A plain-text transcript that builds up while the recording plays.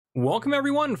Welcome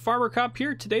everyone, Farmer Cop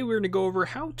here. Today we're going to go over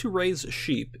how to raise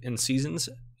sheep in seasons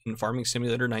in Farming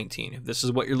Simulator 19. If this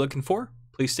is what you're looking for,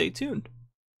 please stay tuned.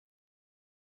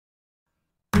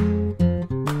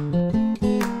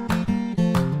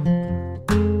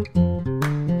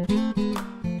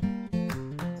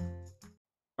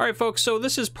 Alright folks, so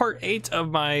this is part 8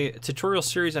 of my tutorial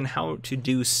series on how to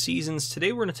do seasons.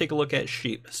 Today we're going to take a look at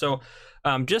sheep. So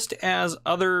just as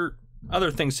other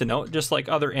things to note, just like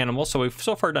other animals, so we've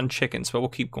so far done chickens, but we'll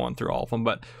keep going through all of them.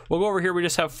 But we'll go over here. We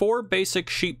just have 4 basic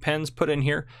sheep pens put in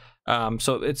here.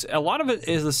 So it's a lot of it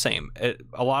is the same.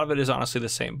 A lot of it is honestly the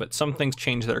same, but some things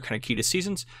change that are kind of key to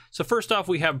seasons. So first off,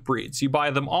 we have breeds. You buy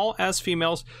them all as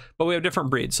females, but we have different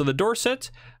breeds. So the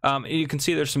Dorset, you can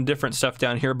see there's some different stuff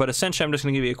down here, but essentially I'm just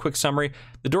going to give you a quick summary.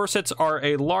 The Dorsets are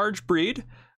a large breed.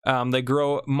 They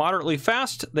grow moderately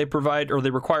fast. They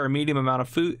require a medium amount of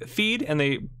feed, and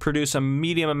they produce a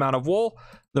medium amount of wool.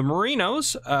 The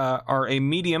Merinos are a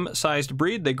medium-sized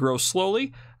breed. They grow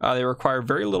slowly. They require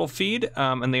very little feed,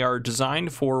 and they are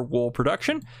designed for wool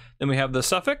production. Then we have the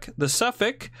Suffolk. The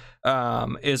Suffolk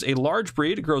is a large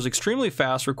breed. It grows extremely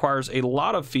fast, requires a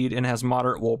lot of feed, and has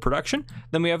moderate wool production.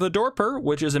 Then we have the Dorper,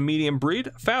 which is a medium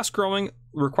breed, fast-growing,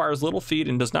 requires little feed,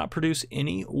 and does not produce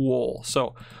any wool.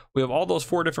 So we have all those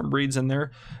 4 different breeds in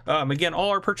there. Again, all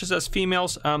are purchased as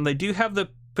females. They do have the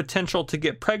potential to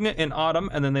get pregnant in autumn,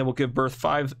 and then they will give birth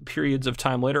 5 periods of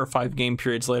time later, or 5 game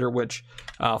periods later, which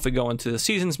if we go into the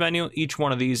seasons menu, each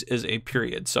one of these is a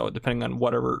period. So depending on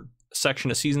whatever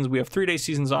section of seasons, we have 3-day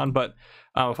seasons on, but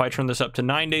if I turn this up to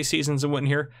 9-day seasons and went in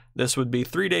here, this would be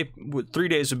 3 days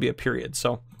would be a period.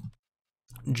 So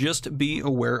just be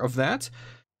aware of that.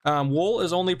 Wool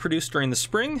is only produced during the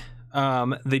spring.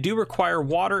 They do require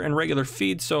water and regular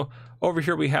feed. So over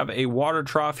here we have a water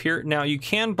trough here. Now you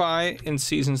can buy in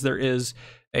seasons, there is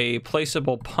a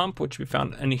placeable pump, which we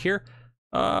found in here.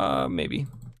 Maybe,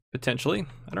 potentially.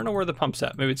 I don't know where the pump's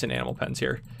at. Maybe it's in animal pens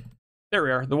here. There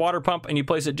we are, the water pump, and you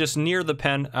place it just near the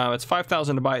pen. It's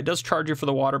 $5,000 to buy. It does charge you for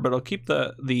the water, but it'll keep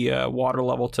the water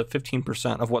level to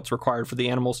 15% of what's required for the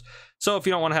animals. So if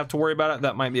you don't want to have to worry about it,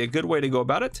 that might be a good way to go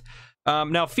about it.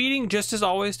 Now feeding, just as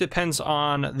always, depends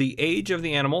on the age of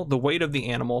the animal, the weight of the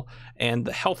animal, and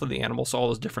the health of the animal, so all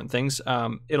those different things.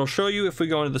 It'll show you if we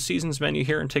go into the seasons menu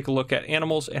here and take a look at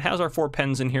animals. It has our 4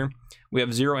 pens in here. We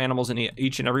have 0 animals in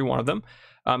each and every one of them.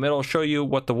 It'll show you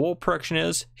what the wool production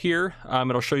is here.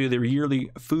 It'll show you the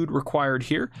yearly food required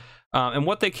here. And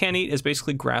what they can eat is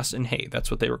basically grass and hay.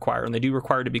 That's what they require. And they do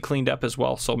require to be cleaned up as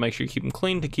well. So make sure you keep them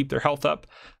clean to keep their health up.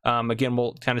 Again,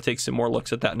 we'll kind of take some more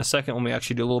looks at that in a second when we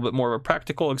actually do a little bit more of a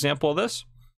practical example of this.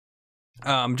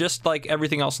 Just like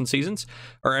everything else in seasons,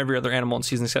 or every other animal in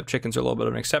seasons except chickens are a little bit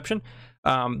of an exception.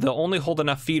 They'll only hold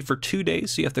enough feed for 2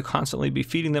 days, so you have to constantly be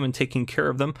feeding them and taking care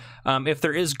of them. If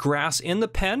there is grass in the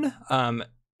pen,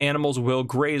 animals will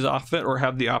graze off of it or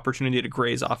have the opportunity to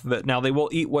graze off of it. Now they will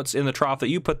eat what's in the trough that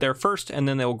you put there first, and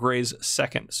then they will graze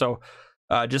second. So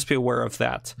just be aware of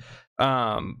that.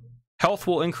 Health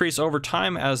will increase over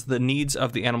time as the needs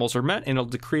of the animals are met, and it'll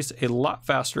decrease a lot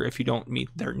faster if you don't meet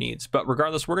their needs. But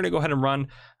regardless, we're going to go ahead and run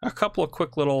a couple of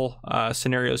quick little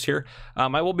scenarios here.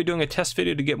 I will be doing a test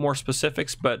video to get more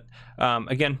specifics, but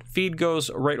again, feed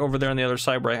goes right over there on the other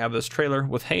side where I have this trailer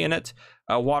with hay in it.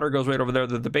 Water goes right over there.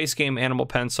 The base game animal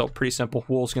pen, so pretty simple.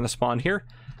 Wool's going to spawn here,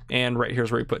 and right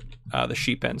here's where you put the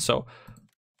sheep in. So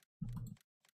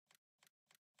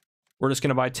we're just going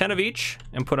to buy 10 of each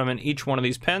and put them in each one of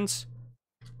these pens.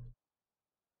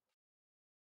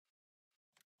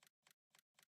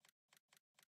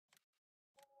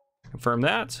 Confirm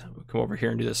that. We'll come over here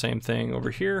and do the same thing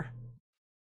over here.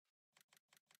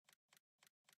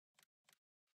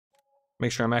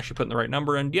 Make sure I'm actually putting the right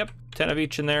number in. Yep, 10 of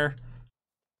each in there.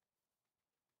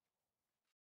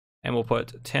 And we'll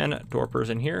put 10 Dorpers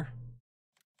in here.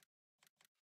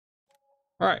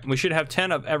 All right, we should have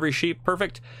 10 of every sheep.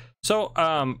 Perfect. So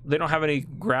they don't have any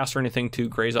grass or anything to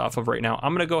graze off of right now.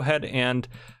 I'm going to go ahead and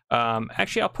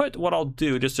actually, what I'll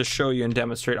do just to show you and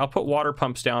demonstrate, I'll put water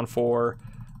pumps down for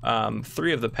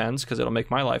 3 of the pens because it'll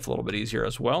make my life a little bit easier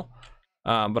as well.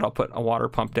 But I'll put a water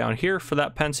pump down here for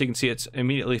that pen, so you can see it's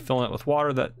immediately filling it with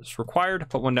water that's required.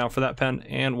 Put one down for that pen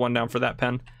and one down for that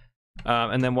pen.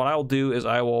 And then what I'll do is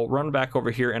I will run back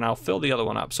over here and I'll fill the other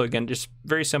one up. So again, just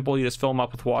very simple. You just fill them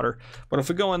up with water. But if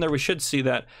we go in there, we should see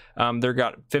that they've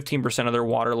got 15% of their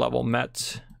water level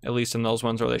met, at least in those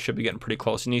ones, or they should be getting pretty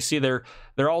close. And you see they're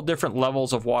all different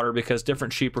levels of water because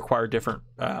different sheep require different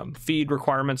feed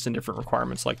requirements and different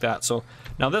requirements like that. So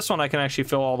now this one I can actually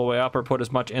fill all the way up or put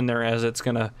as much in there as it's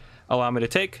going to allow me to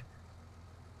take.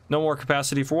 No more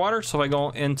capacity for water. So if I go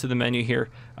into the menu here,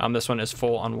 this one is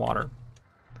full on water.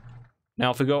 Now,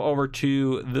 if we go over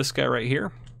to this guy right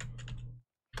here,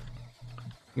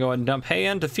 go ahead and dump hay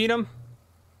in to feed them.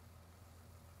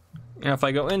 And if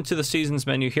I go into the seasons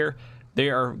menu here, they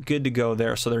are good to go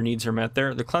there, so their needs are met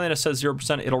there. The cleanliness says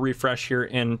 0%. It'll refresh here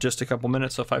in just a couple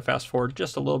minutes. So if I fast forward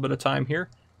just a little bit of time here,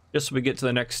 just so we get to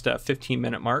the next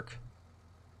 15-minute mark.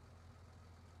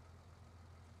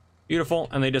 Beautiful,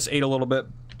 and they just ate a little bit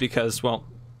because, well,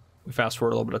 we fast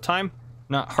forward a little bit of time.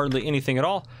 Not hardly anything at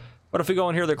all. But if we go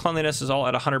in here, their cleanliness is all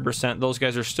at 100%. Those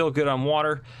guys are still good on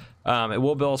water. It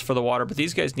will bill us for the water, but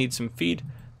these guys need some feed.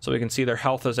 So we can see their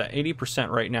health is at 80%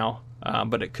 right now,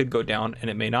 but it could go down and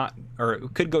it may not, or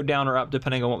it could go down or up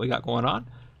depending on what we got going on.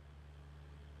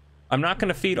 I'm not going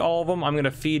to feed all of them. I'm going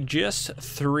to feed just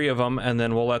 3 of them, and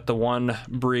then we'll let the one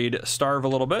breed starve a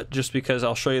little bit, just because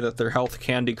I'll show you that their health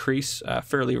can decrease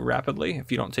fairly rapidly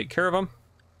if you don't take care of them.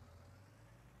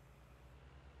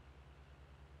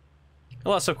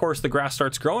 Unless, of course, the grass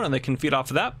starts growing and they can feed off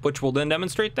of that, which will then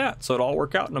demonstrate that. So it'll all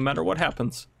work out no matter what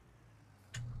happens.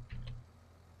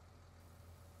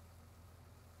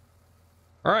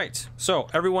 All right, so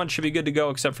everyone should be good to go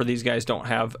except for these guys don't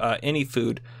have any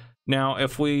food. Now,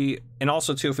 if we, and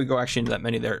also too, if we go actually into that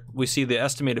menu there, we see the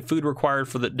estimated food required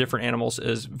for the different animals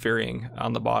is varying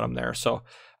on the bottom there. So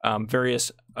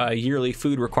various yearly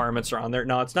food requirements are on there.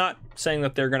 Now, it's not saying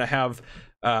that they're going to have,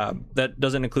 that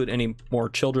doesn't include any more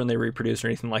children they reproduce or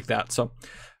anything like that. So,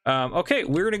 okay,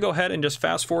 we're going to go ahead and just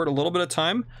fast forward a little bit of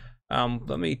time.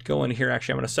 Let me go in here.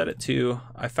 Actually, I'm going to set it to,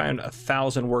 I found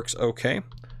 1,000 works okay,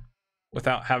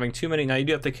 without having too many. Now, you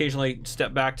do have to occasionally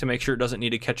step back to make sure it doesn't need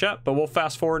to catch up, but we'll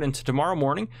fast forward into tomorrow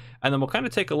morning, and then we'll kind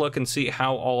of take a look and see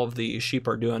how all of the sheep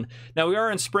are doing. Now, we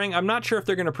are in spring. I'm not sure if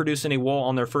they're going to produce any wool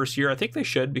on their first year. I think they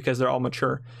should, because they're all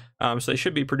mature. So they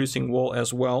should be producing wool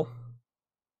as well.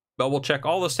 But we'll check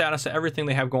all the status of everything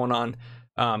they have going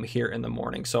on here in the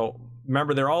morning. So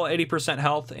remember, they're all 80%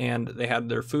 health, and they had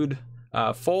their food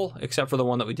full, except for the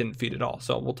one that we didn't feed at all.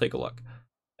 So we'll take a look.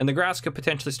 And the grass could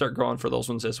potentially start growing for those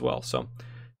ones as well. So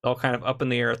all kind of up in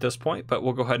the air at this point, but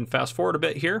we'll go ahead and fast forward a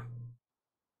bit here.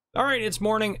 All right, it's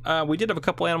morning. We did have a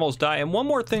couple animals die. And one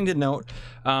more thing to note,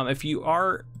 if you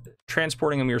are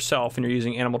transporting them yourself and you're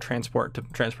using animal transport to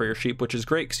transport your sheep, which is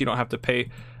great because you don't have to pay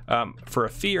for a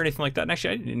fee or anything like that. And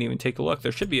actually, I didn't even take a look.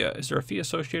 There should be is there a fee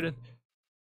associated?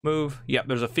 Move. Yep,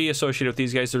 there's a fee associated with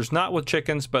these guys. There's not with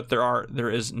chickens, but there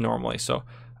is normally. So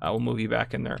we'll move you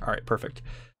back in there. All right, perfect.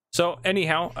 So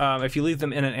anyhow, if you leave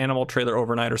them in an animal trailer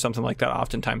overnight or something like that,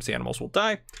 oftentimes the animals will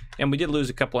die. And we did lose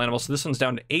a couple animals. So this one's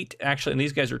down to 8 actually, and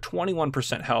these guys are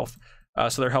 21% health.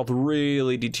 So their health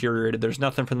really deteriorated. There's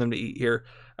nothing for them to eat here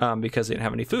because they didn't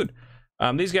have any food.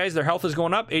 These guys, their health is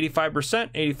going up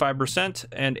 85%, 85%,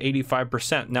 and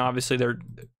 85%. Now, obviously, they're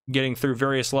getting through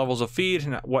various levels of feed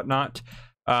and whatnot.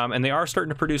 And they are starting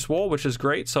to produce wool, which is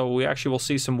great. So we actually will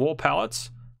see some wool pallets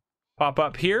pop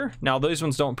up here. Now, those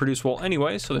ones don't produce wool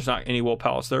anyway, so there's not any wool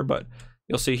pallets there, but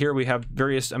you'll see here we have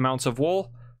various amounts of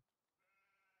wool.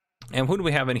 And who do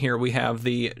we have in here? We have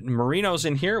the merinos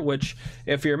in here, which,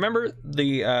 if you remember,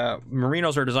 the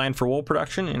merinos are designed for wool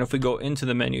production. And if we go into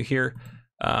the menu here,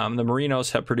 the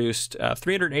merinos have produced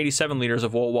 387 liters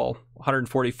of wool, while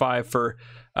 145 for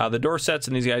the Dorsets,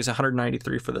 and these guys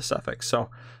 193 for the Suffolks.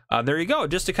 So there you go.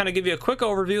 Just to kind of give you a quick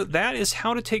overview, that is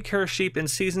how to take care of sheep in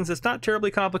seasons. It's not terribly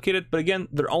complicated, but again,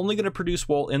 they're only going to produce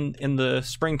wool in the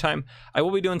springtime. I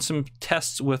will be doing some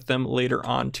tests with them later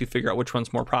on to figure out which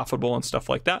one's more profitable and stuff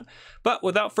like that. But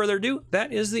without further ado,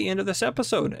 that is the end of this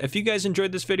episode. If you guys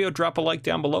enjoyed this video, drop a like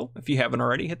down below. If you haven't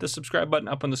already, hit the subscribe button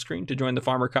up on the screen to join the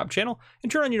Farmer Cop channel,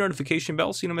 and turn on your notification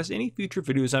bell so you don't miss any future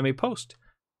videos I may post.